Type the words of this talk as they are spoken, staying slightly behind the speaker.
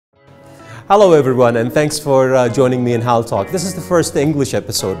Hello everyone, and thanks for joining me in HAL Talk. This is the first English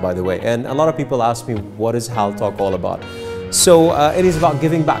episode, by the way, and a lot of people ask me, what is HAL Talk all about? So it is about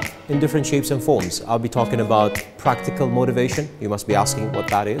giving back in different shapes and forms. I'll be talking about practical motivation. You must be asking what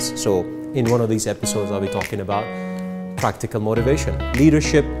that is. So in one of these episodes, I'll be talking about practical motivation,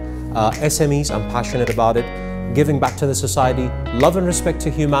 leadership, SMEs, I'm passionate about it, giving back to the society, love and respect to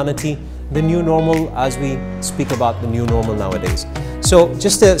humanity, the new normal as we speak about the new normal nowadays. So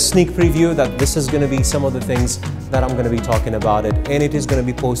just a sneak preview that this is going to be some of the things that I'm going to be talking about it, and it is going to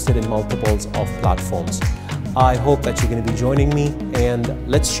be posted in multiples of platforms. I hope that you're going to be joining me, and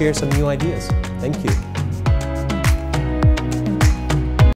let's share some new ideas. Thank you.